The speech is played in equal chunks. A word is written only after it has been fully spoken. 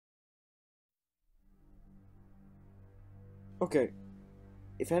Okay,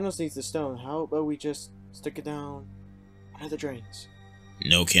 if Thanos needs the stone, how about we just stick it down one of the drains?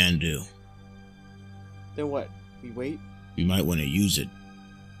 No can do. Then what? We wait? You might want to use it.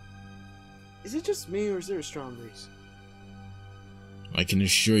 Is it just me, or is there a strong breeze? I can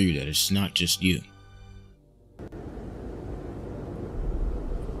assure you that it's not just you.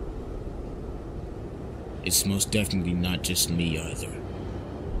 It's most definitely not just me either.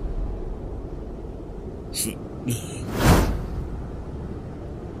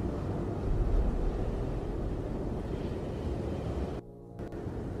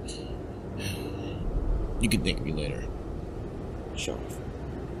 You can thank me later. Show off.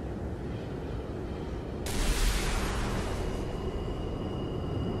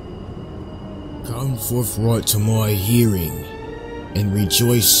 Come forthright to my hearing, and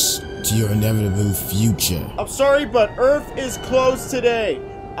rejoice to your inevitable future. I'm sorry, but Earth is closed today.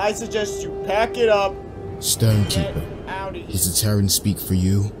 I suggest you pack it up. Stonekeeper, Get out of here. does the Terran speak for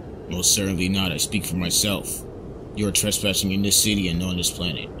you? Most certainly not. I speak for myself. You are trespassing in this city and on this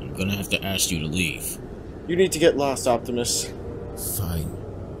planet. I'm gonna have to ask you to leave. You need to get lost, Optimus. Fine.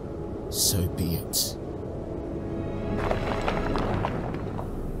 So be it.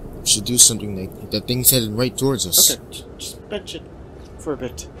 We should do something, Nick. That thing's headed right towards us. Okay, just bench it for a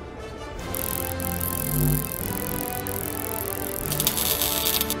bit.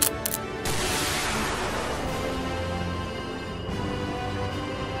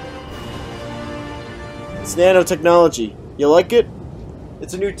 It's nanotechnology. You like it?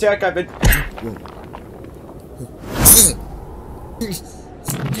 It's a new tech I've been...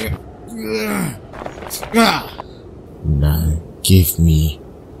 Now, give me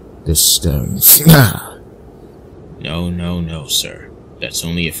the stones. No, sir. That's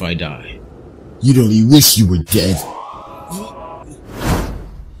only if I die. You'd only wish you were dead.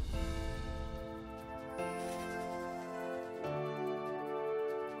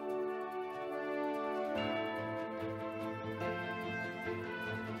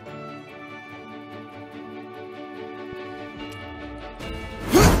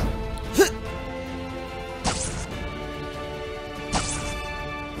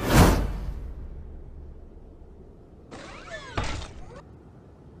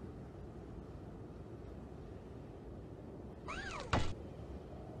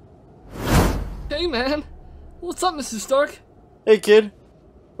 Hey man, what's up, Mr. Stark? Hey kid,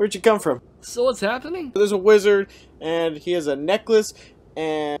 where'd you come from? So what's happening? There's a wizard, and he has a necklace,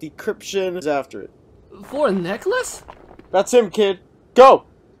 and decryption is after it. For a necklace? That's him, kid. Go!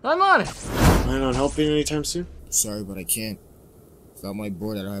 I'm on it. Plan on helping anytime soon? Sorry, but I can't. Without my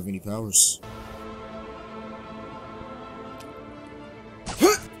board, I don't have any powers.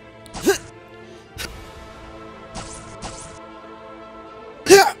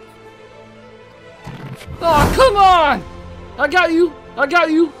 Oh, come on! I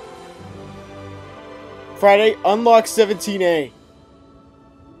got you. Friday, unlock 17A.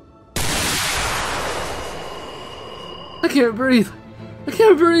 I can't breathe.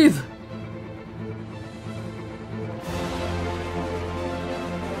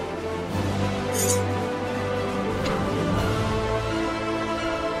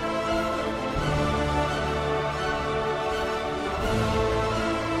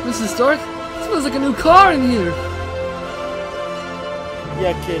 Mrs. Stark, it smells like a new car in here.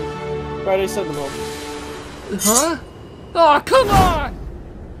 Yeah, kid. Friday, send them home. Huh? Oh, come on!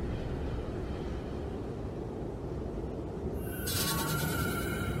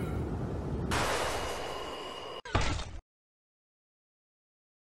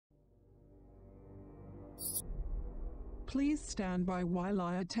 Please stand by while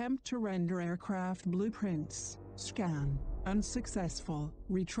I attempt to render aircraft blueprints. Scan. Unsuccessful.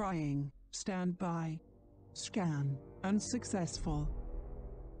 Retrying. Stand by. Scan. Unsuccessful.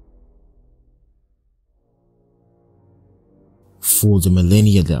 For the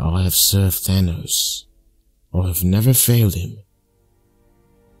millennia that I have served Thanos, I have never failed him.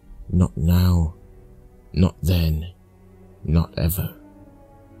 Not now, not then, not ever.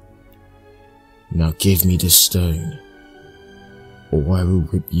 Now give me the stone, or I will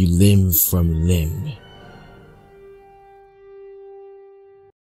rip you limb from limb.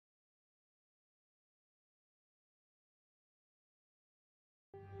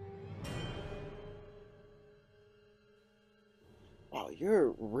 Wow,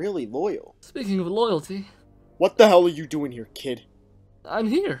 you're really loyal. Speaking of loyalty, What the hell are you doing here, kid? I'm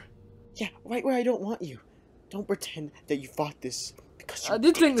here. Yeah, right where I don't want you. Don't pretend that you fought this because you I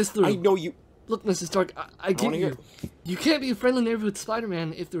did think this through. I know you. Look, Mrs. Stark, I get wanna you. hear- You can't be a friendly neighbor with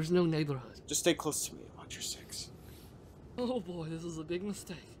Spider-Man if there's no neighborhood. Just stay close to me and watch your six. Oh boy, this is a big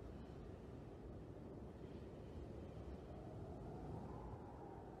mistake.